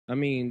I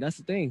mean, that's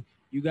the thing.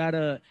 You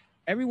gotta.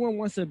 Everyone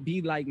wants to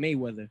be like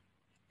Mayweather.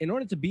 In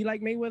order to be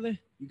like Mayweather,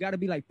 you gotta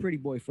be like Pretty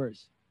Boy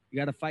first. You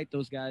gotta fight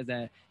those guys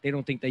that they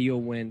don't think that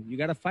you'll win. You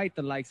gotta fight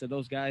the likes of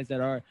those guys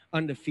that are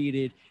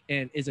undefeated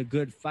and is a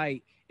good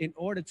fight in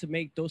order to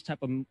make those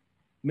type of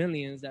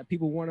millions that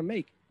people want to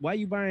make. Why are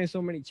you buying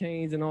so many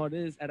chains and all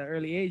this at an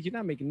early age? You're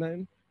not making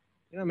nothing.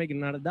 You're not making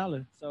not a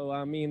dollar. So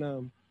I mean,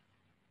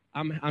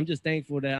 I'm just thankful that